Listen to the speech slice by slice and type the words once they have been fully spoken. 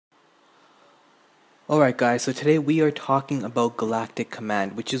Alright guys, so today we are talking about Galactic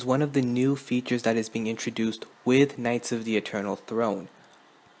Command, which is one of the new features that is being introduced with Knights of the Eternal Throne.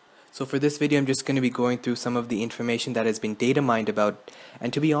 So for this video I'm just going to be going through some of the information that has been data mined about,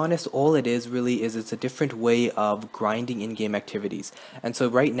 and to be honest all it is really is it's a different way of grinding in-game activities. And so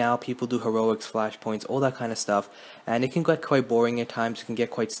right now people do heroics, flashpoints, all that kind of stuff, and it can get quite boring at times, it can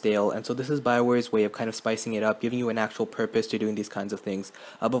get quite stale, and so this is BioWare's way of kind of spicing it up, giving you an actual purpose to doing these kinds of things.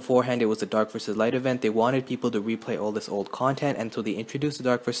 Beforehand it was a Dark vs. Light event. They wanted people to replay all this old content, and so they introduced the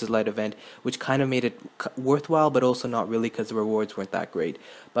Dark vs. Light event, which kind of made it worthwhile but also not really because the rewards weren't that great.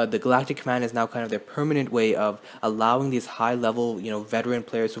 But the Galactic Command is now kind of their permanent way of allowing these high level, veteran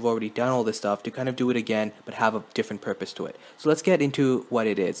players who've already done all this stuff to kind of do it again but have a different purpose to it. So let's get into what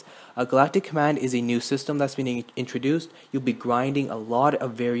it is. Galactic Command is a new system that's been introduced. You'll be grinding a lot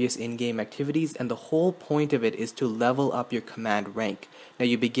of various in-game activities, and the whole point of it is to level up your command rank. Now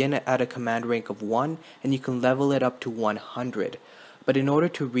you begin at a command rank of 1 and you can level it up to 100. But in order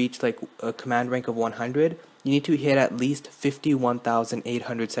to reach like a command rank of 100, you need to hit at least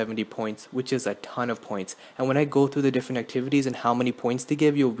 51,870 points, which is a ton of points. And when I go through the different activities and how many points to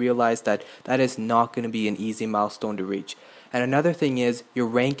give, you'll realize that that is not going to be an easy milestone to reach. And another thing is, your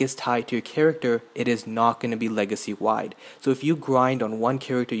rank is tied to your character. It is not going to be legacy wide. So if you grind on one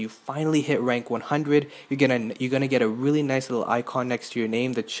character, you finally hit rank 100, you're gonna get a really nice little icon next to your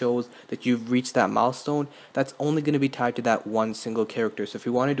name that shows that you've reached that milestone. That's only going to be tied to that one single character. So if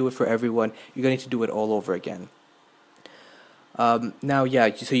you want to do it for everyone, you're going to need to do it all over again. So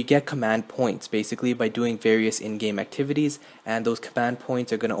you get command points basically by doing various in-game activities, and those command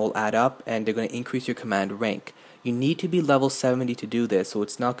points are going to all add up and they're going to increase your command rank. You need to be level 70 to do this, so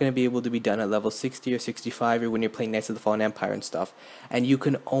it's not going to be able to be done at level 60 or 65 or when you're playing Knights of the Fallen Empire and stuff. And you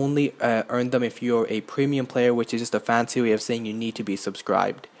can only earn them if you're a premium player, which is just a fancy way of saying you need to be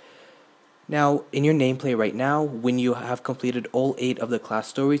subscribed. Now, in your nameplate right now, when you have completed all 8 of the class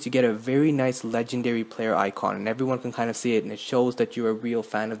stories, you get a very nice legendary player icon, and everyone can kind of see it, and it shows that you're a real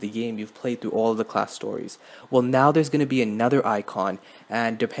fan of the game. You've played through all of the class stories. Well, now there's going to be another icon,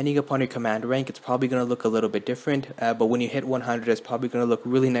 and depending upon your command rank, it's probably going to look a little bit different, but when you hit 100, it's probably going to look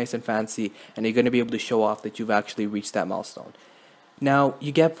really nice and fancy, and you're going to be able to show off that you've actually reached that milestone. Now,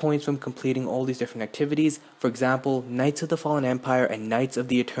 you get points from completing all these different activities. For example, Knights of the Fallen Empire and Knights of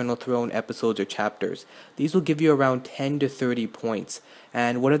the Eternal Throne episodes or chapters. These will give you around 10 to 30 points.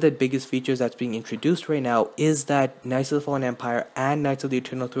 And one of the biggest features that's being introduced right now is that Knights of the Fallen Empire and Knights of the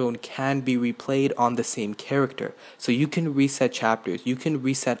Eternal Throne can be replayed on the same character. So you can reset chapters, you can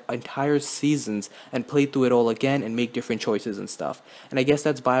reset entire seasons and play through it all again and make different choices and stuff. And I guess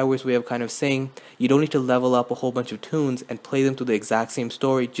that's BioWare's way of kind of saying you don't need to level up a whole bunch of tunes and play them through the exact same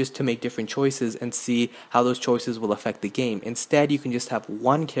story just to make different choices and see how those choices will affect the game. Instead, you can just have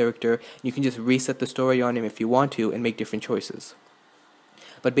one character, you can just reset the story on him if you want to and make different choices.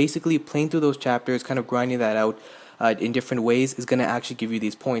 But basically, playing through those chapters, kind of grinding that out in different ways is going to actually give you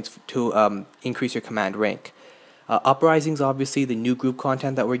these points to increase your command rank. Uprisings, obviously, the new group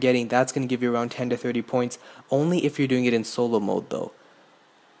content that we're getting, that's going to give you around 10 to 30 points, only if you're doing it in solo mode though.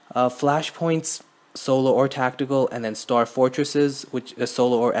 Flashpoints, solo or tactical, and then Star Fortresses, which is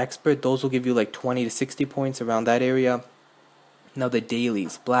solo or expert, those will give you like 20 to 60 points around that area. Now the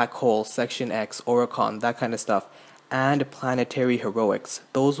dailies, Black Hole, Section X, Oricon, that kind of stuff, and planetary heroics,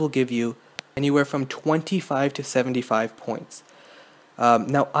 those will give you anywhere from 25 to 75 points.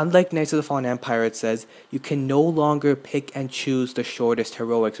 Now, unlike Knights of the Fallen Empire, it says you can no longer pick and choose the shortest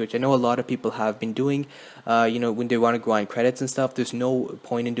heroics, which I know a lot of people have been doing. When they want to grind credits and stuff, there's no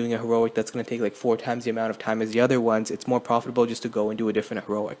point in doing a heroic that's going to take like 4 times the amount of time as the other ones. It's more profitable just to go and do a different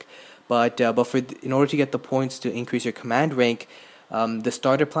heroic. But in order to get the points to increase your command rank, the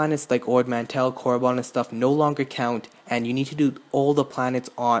starter planets like Ord Mantell, Korriban and stuff no longer count, and you need to do all the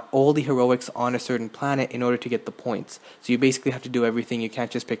heroics on a certain planet in order to get the points. So you basically have to do everything, you can't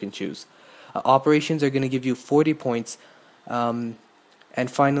just pick and choose. Operations are going to give you 40 points, and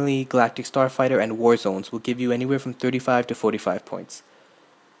finally Galactic Starfighter and War Zones will give you anywhere from 35 to 45 points.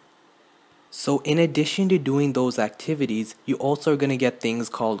 So in addition to doing those activities, you also are going to get things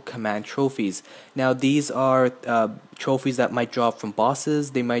called command trophies. Now these are trophies that might drop from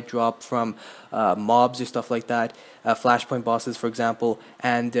bosses, they might drop from mobs or stuff like that. Flashpoint bosses, for example,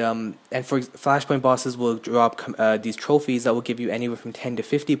 and for Flashpoint bosses will drop these trophies that will give you anywhere from 10 to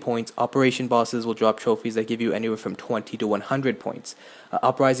 50 points. Operation bosses will drop trophies that give you anywhere from 20 to 100 points.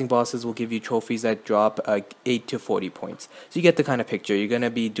 Uprising bosses will give you trophies that drop 8 to 40 points. So you get the kind of picture. You're going to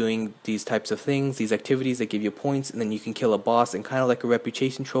be doing these types of things, these activities that give you points, and then you can kill a boss, and kind of like a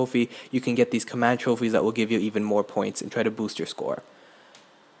reputation trophy, you can get these command trophies that will give you even more points and try to boost your score.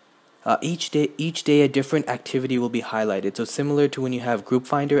 Each day a different activity will be highlighted. So similar to when you have Group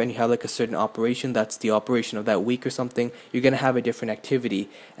Finder and you have like a certain operation, that's the operation of that week or something, you're going to have a different activity.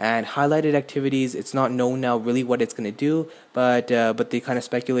 And highlighted activities, it's not known now really what it's going to do, but they kind of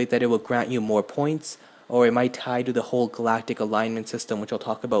speculate that it will grant you more points, or it might tie to the whole galactic alignment system, which I'll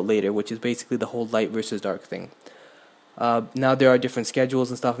talk about later, which is basically the whole light versus dark thing. Now there are different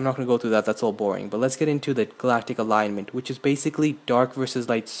schedules and stuff. I'm not going to go through that, that's all boring. But let's get into the galactic alignment, which is basically dark versus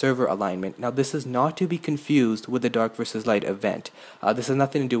light server alignment. Now this is not to be confused with the dark versus light event. This has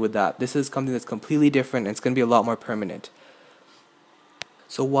nothing to do with that. This is something that's completely different, and it's going to be a lot more permanent.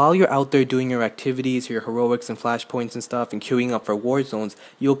 So while you're out there doing your activities, your heroics and flashpoints and stuff, and queuing up for war zones,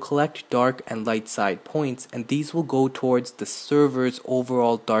 you'll collect dark and light side points, and these will go towards the server's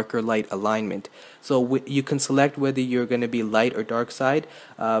overall darker light alignment. So you can select whether you're going to be light or dark side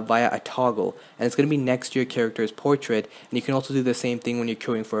via a toggle, and it's going to be next to your character's portrait. And you can also do the same thing when you're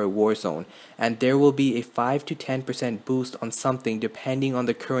queuing for a war zone. And there will be a 5 to 10% boost on something depending on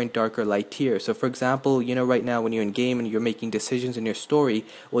the current darker light tier. So for example, you know, right now when you're in game and you're making decisions in your story,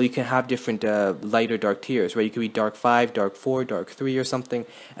 well, you can have different light or dark tiers, right? You could be dark 5, dark 4, dark 3 or something.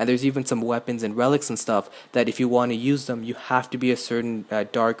 And there's even some weapons and relics and stuff that if you want to use them, you have to be a certain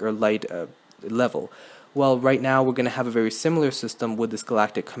dark or light level. Well, right now we're going to have a very similar system with this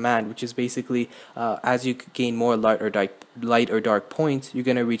galactic command, which is basically as you gain more light or dark points, you're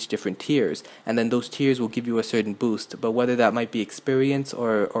going to reach different tiers, and then those tiers will give you a certain boost. But whether that might be experience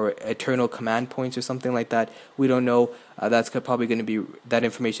or eternal command points or something like that, we don't know. That's probably going to be, that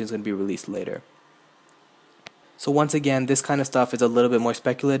information is going to be released later. So once again, this kind of stuff is a little bit more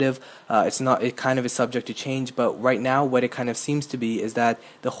speculative. It kind of is subject to change, but right now what it kind of seems to be is that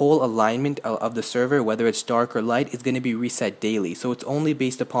the whole alignment of the server, whether it's dark or light, is going to be reset daily. So it's only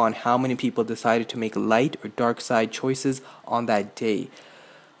based upon how many people decided to make light or dark side choices on that day.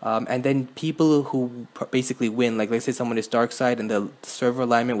 And then people who basically win, like let's say someone is dark side and the server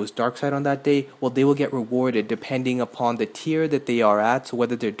alignment was dark side on that day, well, they will get rewarded depending upon the tier that they are at, so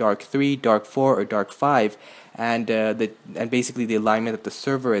whether they're dark 3, dark 4, or dark 5, and basically the alignment that the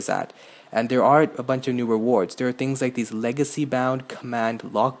server is at. And there are a bunch of new rewards. There are things like these legacy-bound command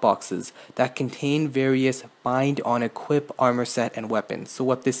lockboxes that contain various bind-on-equip armor set and weapons. So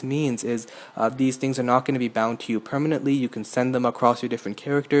what this means is these things are not going to be bound to you permanently. You can send them across your different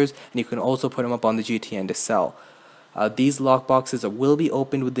characters, and you can also put them up on the GTN to sell. These lockboxes will be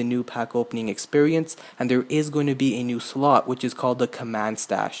opened with the new pack opening experience, and there is going to be a new slot which is called the command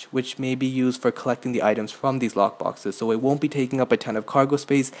stash, which may be used for collecting the items from these lockboxes. So it won't be taking up a ton of cargo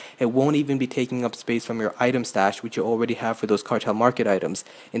space. It won't even be taking up space from your item stash, which you already have for those cartel market items.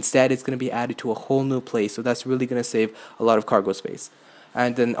 Instead, it's going to be added to a whole new place, so that's really going to save a lot of cargo space.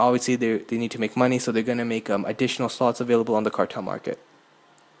 And then obviously they need to make money, so they're going to make additional slots available on the cartel market.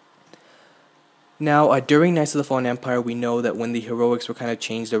 Now, during Knights of the Fallen Empire, we know that when the heroics were kind of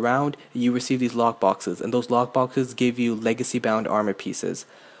changed around, you received these lockboxes, and those lockboxes gave you legacy-bound armor pieces.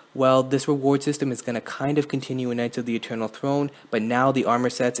 Well, this reward system is going to kind of continue in Knights of the Eternal Throne, but now the armor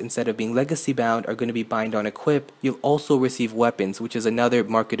sets, instead of being legacy-bound, are going to be bind-on-equip. You'll also receive weapons, which is another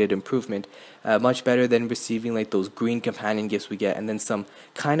marketed improvement, much better than receiving like those green companion gifts we get, and then some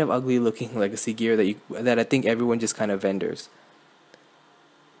kind of ugly-looking legacy gear that I think everyone just kind of vendors.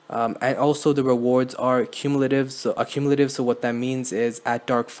 And also the rewards are cumulative. So what that means is at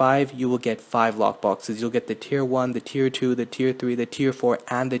Dark 5 you will get 5 lockboxes. You'll get the Tier 1, the Tier 2, the Tier 3, the Tier 4,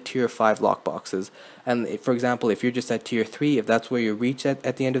 and the Tier 5 lockboxes. And for example, if you're just at Tier 3, if that's where you reach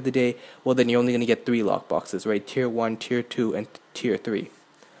at the end of the day, well then you're only going to get 3 lockboxes, right? Tier 1, Tier 2, and Tier 3.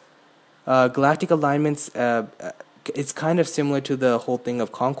 Galactic alignments, it's kind of similar to the whole thing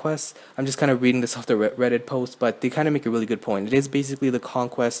of conquest. I'm just kind of reading this off the Reddit post, but they kind of make a really good point. It is basically the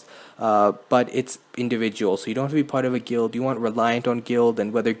conquest, but it's individual, so you don't have to be part of a guild. You aren't reliant on guild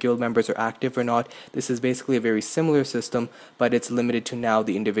and whether guild members are active or not. This is basically a very similar system, but it's limited to now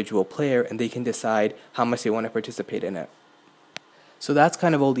the individual player, and they can decide how much they want to participate in it. So that's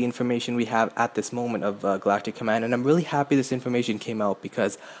kind of all the information we have at this moment of Galactic Command, and I'm really happy this information came out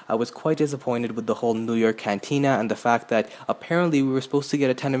because I was quite disappointed with the whole New York Cantina and the fact that apparently we were supposed to get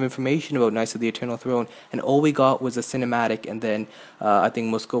a ton of information about Knights of the Eternal Throne, and all we got was a cinematic, and then I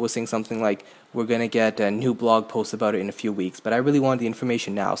think Moscow was saying something like, we're going to get a new blog post about it in a few weeks, but I really wanted the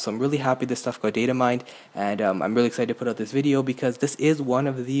information now, so I'm really happy this stuff got data mined, and I'm really excited to put out this video because this is one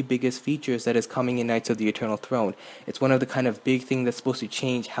of the biggest features that is coming in Knights of the Eternal Throne. It's one of the kind of big things that's supposed to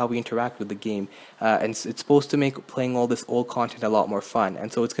change how we interact with the game, and it's supposed to make playing all this old content a lot more fun,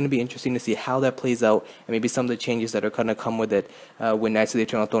 and so it's going to be interesting to see how that plays out, and maybe some of the changes that are going to come with it when Knights of the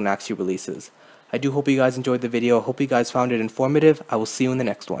Eternal Throne actually releases. I do hope you guys enjoyed the video. I hope you guys found it informative. I will see you in the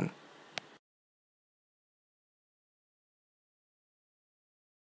next one.